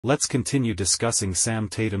Let's continue discussing Sam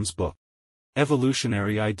Tatam's book,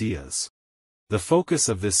 Evolutionary Ideas. The focus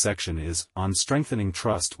of this section is on strengthening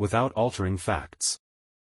trust without altering facts.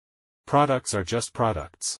 Products are just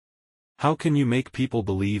products. How can you make people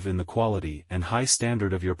believe in the quality and high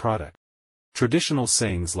standard of your product? Traditional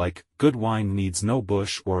sayings like, good wine needs no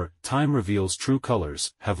bush or, time reveals true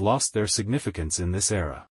colors, have lost their significance in this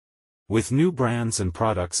era. With new brands and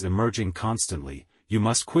products emerging constantly, you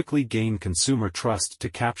must quickly gain consumer trust to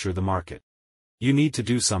capture the market. You need to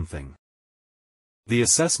do something. The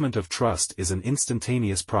assessment of trust is an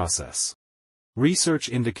instantaneous process. Research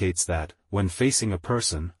indicates that, when facing a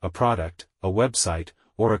person, a product, a website,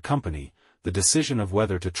 or a company, the decision of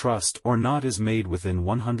whether to trust or not is made within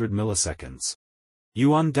 100 milliseconds.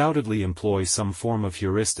 You undoubtedly employ some form of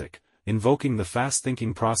heuristic, invoking the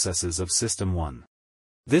fast-thinking processes of System 1.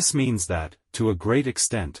 This means that, to a great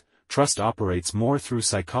extent, trust operates more through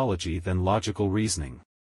psychology than logical reasoning.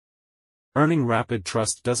 Earning rapid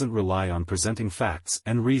trust doesn't rely on presenting facts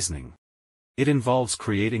and reasoning. It involves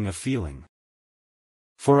creating a feeling.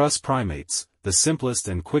 For us primates, the simplest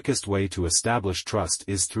and quickest way to establish trust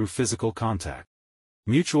is through physical contact.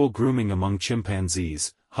 Mutual grooming among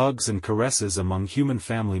chimpanzees, hugs and caresses among human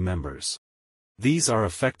family members. These are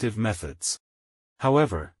effective methods.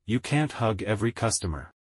 However, you can't hug every customer.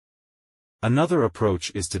 Another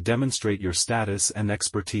approach is to demonstrate your status and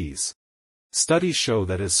expertise. Studies show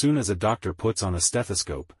that as soon as a doctor puts on a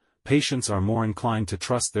stethoscope, patients are more inclined to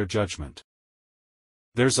trust their judgment.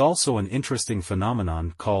 There's also an interesting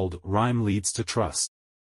phenomenon called rhyme leads to trust.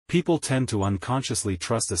 People tend to unconsciously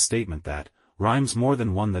trust a statement that rhymes more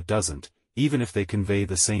than one that doesn't, even if they convey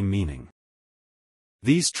the same meaning.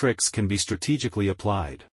 These tricks can be strategically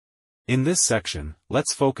applied. In this section,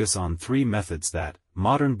 let's focus on 3 methods that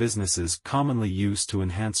modern businesses commonly use to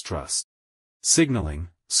enhance trust: signaling,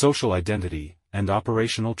 social identity, and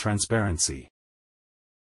operational transparency.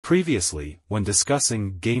 Previously, when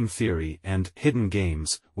discussing game theory and hidden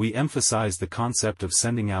games, we emphasized the concept of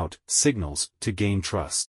sending out signals to gain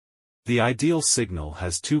trust. The ideal signal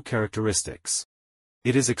has 2 characteristics.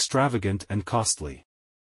 It is extravagant and costly.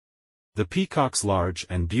 The peacock's large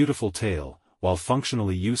and beautiful tail, while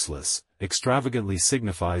functionally useless, extravagantly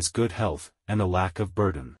signifies good health and a lack of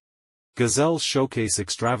burden. Gazelles showcase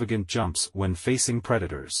extravagant jumps when facing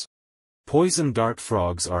predators. Poison dart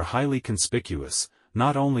frogs are highly conspicuous,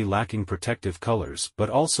 not only lacking protective colors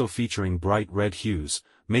but also featuring bright red hues,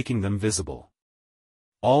 making them visible.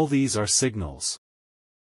 All these are signals.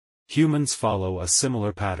 Humans follow a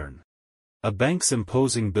similar pattern. A bank's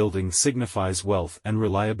imposing building signifies wealth and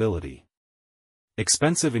reliability.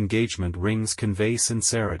 Expensive engagement rings convey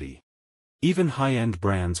sincerity. Even high-end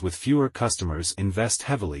brands with fewer customers invest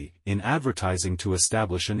heavily in advertising to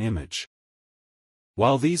establish an image.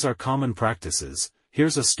 While these are common practices,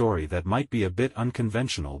 here's a story that might be a bit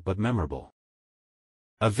unconventional but memorable.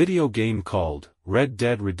 A video game called Red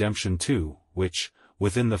Dead Redemption 2, which,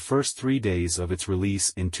 within the first 3 days of its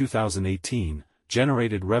release in 2018,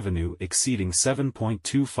 generated revenue exceeding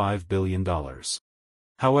 $7.25 billion.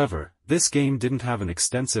 However, this game didn't have an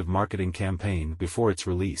extensive marketing campaign before its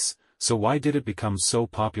release, so why did it become so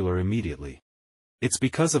popular immediately? It's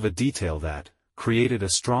because of a detail that created a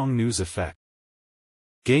strong news effect.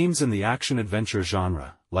 Games in the action-adventure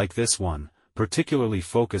genre, like this one, particularly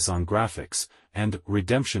focus on graphics, and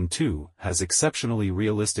Redemption 2 has exceptionally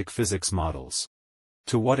realistic physics models.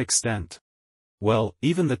 To what extent? Well,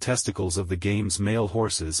 even the testicles of the game's male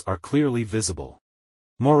horses are clearly visible.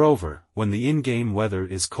 Moreover, when the in-game weather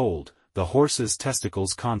is cold, the horses'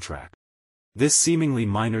 testicles contract. This seemingly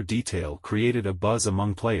minor detail created a buzz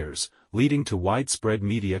among players, leading to widespread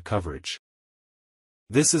media coverage.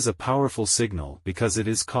 This is a powerful signal because it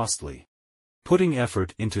is costly. Putting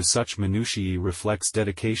effort into such minutiae reflects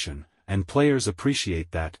dedication, and players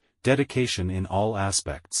appreciate that dedication in all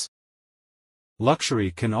aspects.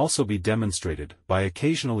 Luxury can also be demonstrated by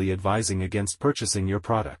occasionally advising against purchasing your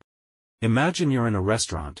product. Imagine you're in a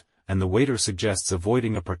restaurant, and the waiter suggests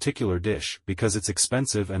avoiding a particular dish because it's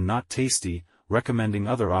expensive and not tasty, recommending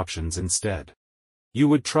other options instead. You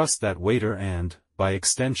would trust that waiter and, by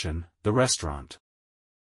extension, the restaurant.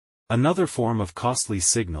 Another form of costly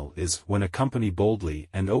signal is when a company boldly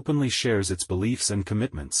and openly shares its beliefs and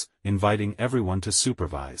commitments, inviting everyone to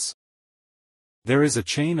supervise. There is a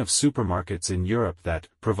chain of supermarkets in Europe that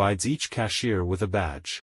provides each cashier with a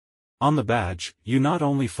badge. On the badge, you not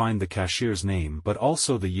only find the cashier's name but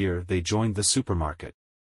also the year they joined the supermarket.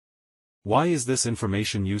 Why is this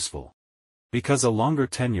information useful? Because a longer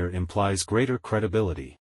tenure implies greater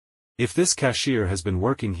credibility. If this cashier has been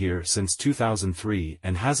working here since 2003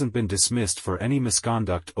 and hasn't been dismissed for any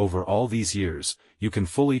misconduct over all these years, you can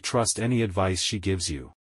fully trust any advice she gives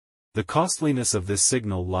you. The costliness of this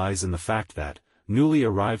signal lies in the fact that newly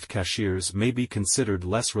arrived cashiers may be considered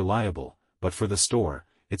less reliable, but for the store,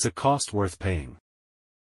 it's a cost worth paying.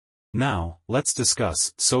 Now, let's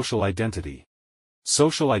discuss social identity.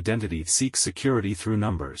 Social identity seeks security through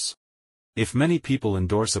numbers. If many people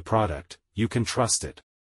endorse a product, you can trust it.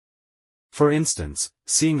 For instance,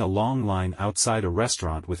 seeing a long line outside a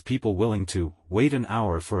restaurant with people willing to wait an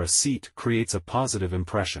hour for a seat creates a positive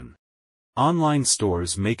impression. Online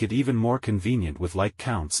stores make it even more convenient with like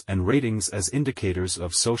counts and ratings as indicators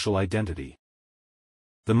of social identity.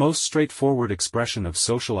 The most straightforward expression of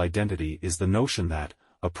social identity is the notion that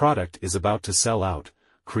a product is about to sell out,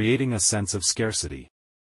 creating a sense of scarcity.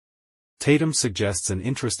 Tatam suggests an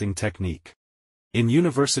interesting technique. In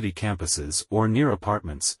university campuses or near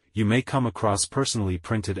apartments, you may come across personally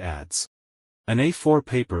printed ads. An A4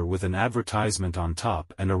 paper with an advertisement on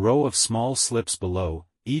top and a row of small slips below,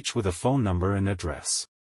 each with a phone number and address.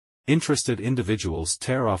 Interested individuals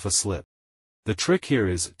tear off a slip. The trick here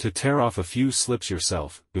is to tear off a few slips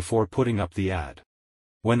yourself before putting up the ad.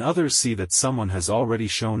 When others see that someone has already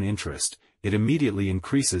shown interest, it immediately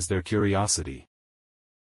increases their curiosity.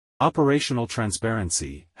 Operational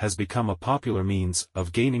transparency has become a popular means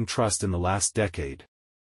of gaining trust in the last decade.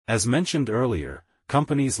 As mentioned earlier,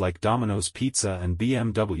 companies like Domino's Pizza and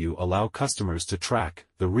BMW allow customers to track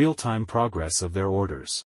the real-time progress of their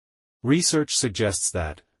orders. Research suggests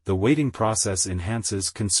that the waiting process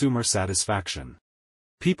enhances consumer satisfaction.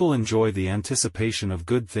 People enjoy the anticipation of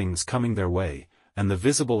good things coming their way, and the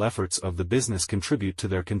visible efforts of the business contribute to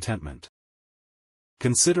their contentment.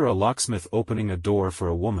 Consider a locksmith opening a door for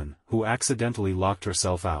a woman who accidentally locked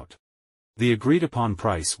herself out. The agreed-upon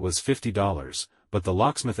price was $50, but the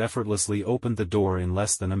locksmith effortlessly opened the door in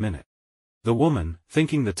less than a minute. The woman,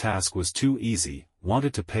 thinking the task was too easy,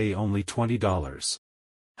 wanted to pay only $20.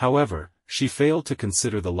 However, she failed to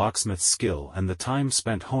consider the locksmith's skill and the time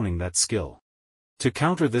spent honing that skill. To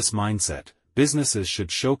counter this mindset, businesses should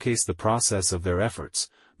showcase the process of their efforts,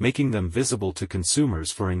 making them visible to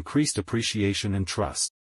consumers for increased appreciation and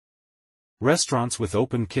trust. Restaurants with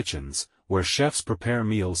open kitchens, where chefs prepare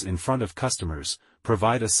meals in front of customers,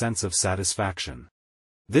 provide a sense of satisfaction.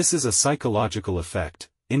 This is a psychological effect,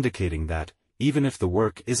 indicating that, even if the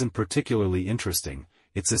work isn't particularly interesting,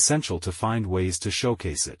 it's essential to find ways to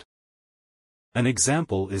showcase it. An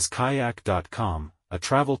example is kayak.com, a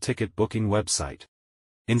travel ticket booking website.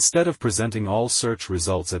 Instead of presenting all search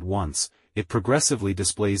results at once, it progressively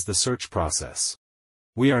displays the search process.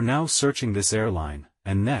 We are now searching this airline,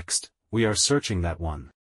 and next, we are searching that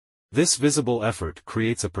one. This visible effort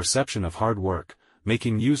creates a perception of hard work,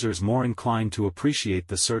 making users more inclined to appreciate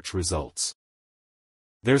the search results.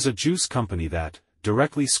 There's a juice company that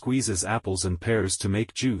directly squeezes apples and pears to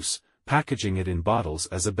make juice, packaging it in bottles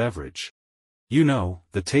as a beverage. You know,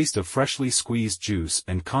 the taste of freshly squeezed juice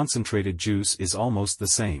and concentrated juice is almost the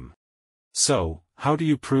same. So, how do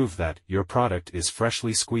you prove that your product is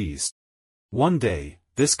freshly squeezed? One day,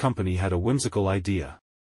 this company had a whimsical idea.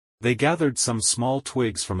 They gathered some small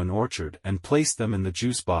twigs from an orchard and placed them in the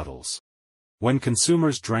juice bottles. When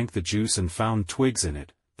consumers drank the juice and found twigs in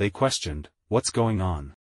it, they questioned, "What's going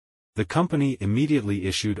on?" The company immediately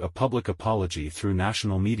issued a public apology through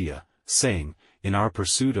national media, saying, "In our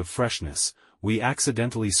pursuit of freshness, we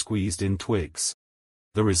accidentally squeezed in twigs."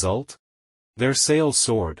 The result? Their sales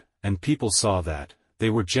soared, and people saw that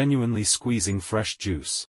they were genuinely squeezing fresh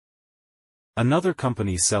juice. Another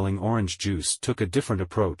company selling orange juice took a different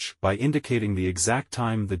approach by indicating the exact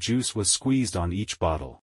time the juice was squeezed on each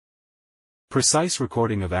bottle. Precise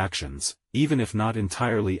recording of actions, even if not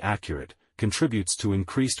entirely accurate, contributes to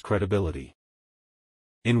increased credibility.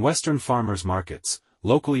 In Western farmers' markets,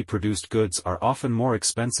 locally produced goods are often more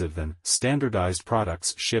expensive than standardized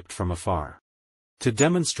products shipped from afar. To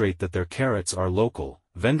demonstrate that their carrots are local,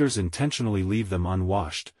 vendors intentionally leave them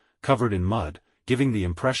unwashed, covered in mud, giving the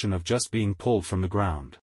impression of just being pulled from the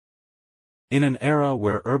ground. In an era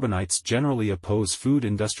where urbanites generally oppose food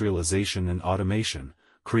industrialization and automation,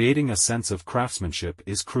 creating a sense of craftsmanship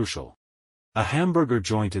is crucial. A hamburger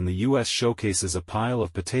joint in the US showcases a pile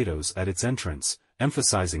of potatoes at its entrance,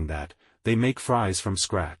 emphasizing that they make fries from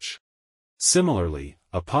scratch. Similarly,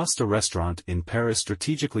 a pasta restaurant in Paris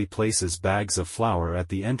strategically places bags of flour at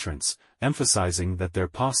the entrance, emphasizing that their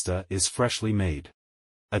pasta is freshly made.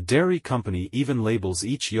 A dairy company even labels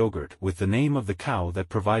each yogurt with the name of the cow that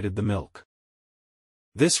provided the milk.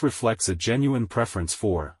 This reflects a genuine preference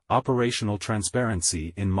for operational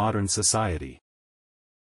transparency in modern society.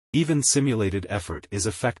 Even simulated effort is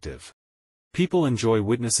effective. People enjoy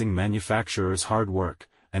witnessing manufacturers' hard work,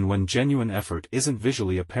 and when genuine effort isn't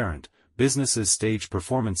visually apparent, businesses stage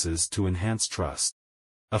performances to enhance trust.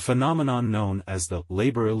 A phenomenon known as the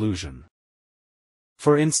labor illusion.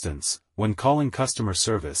 For instance, when calling customer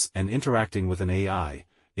service and interacting with an AI,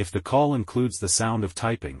 if the call includes the sound of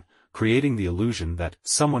typing, creating the illusion that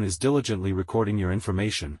someone is diligently recording your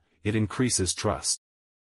information, it increases trust.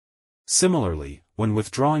 Similarly, when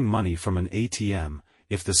withdrawing money from an ATM,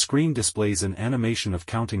 if the screen displays an animation of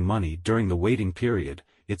counting money during the waiting period,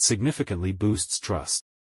 it significantly boosts trust.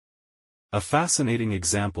 A fascinating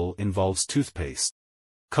example involves toothpaste.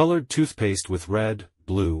 Colored toothpaste with red,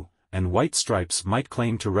 blue, and white stripes might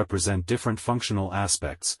claim to represent different functional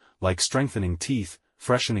aspects, like strengthening teeth,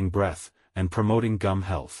 freshening breath, and promoting gum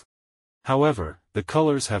health. However, the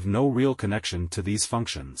colors have no real connection to these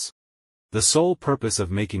functions. The sole purpose of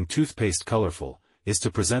making toothpaste colorful is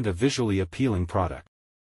to present a visually appealing product.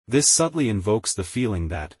 This subtly invokes the feeling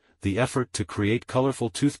that the effort to create colorful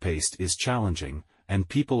toothpaste is challenging, and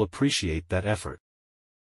people appreciate that effort.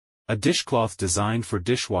 A dishcloth designed for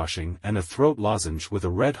dishwashing and a throat lozenge with a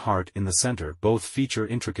red heart in the center both feature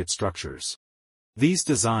intricate structures. These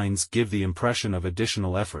designs give the impression of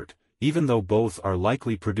additional effort, even though both are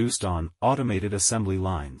likely produced on automated assembly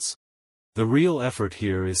lines. The real effort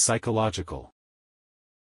here is psychological.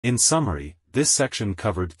 In summary, this section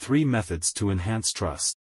covered 3 methods to enhance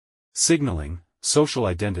trust: signaling, social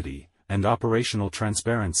identity, and operational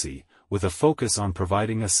transparency, with a focus on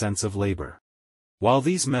providing a sense of labor. While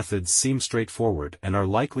these methods seem straightforward and are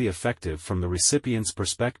likely effective from the recipient's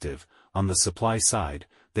perspective, on the supply side,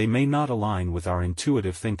 they may not align with our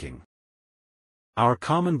intuitive thinking. Our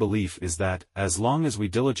common belief is that, as long as we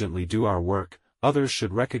diligently do our work, others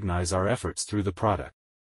should recognize our efforts through the product.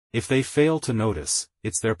 If they fail to notice,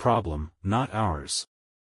 it's their problem, not ours.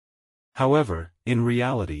 However, in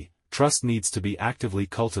reality, trust needs to be actively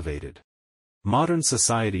cultivated. Modern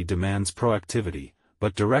society demands proactivity,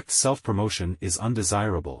 but direct self-promotion is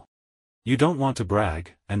undesirable. You don't want to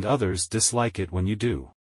brag, and others dislike it when you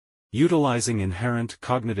do. Utilizing inherent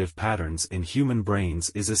cognitive patterns in human brains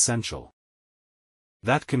is essential.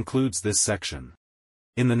 That concludes this section.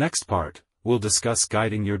 In the next part, we'll discuss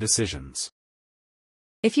guiding your decisions.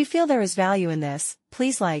 If you feel there is value in this,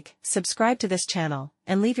 please like, subscribe to this channel,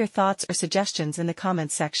 and leave your thoughts or suggestions in the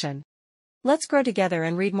comments section. Let's grow together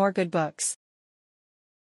and read more good books.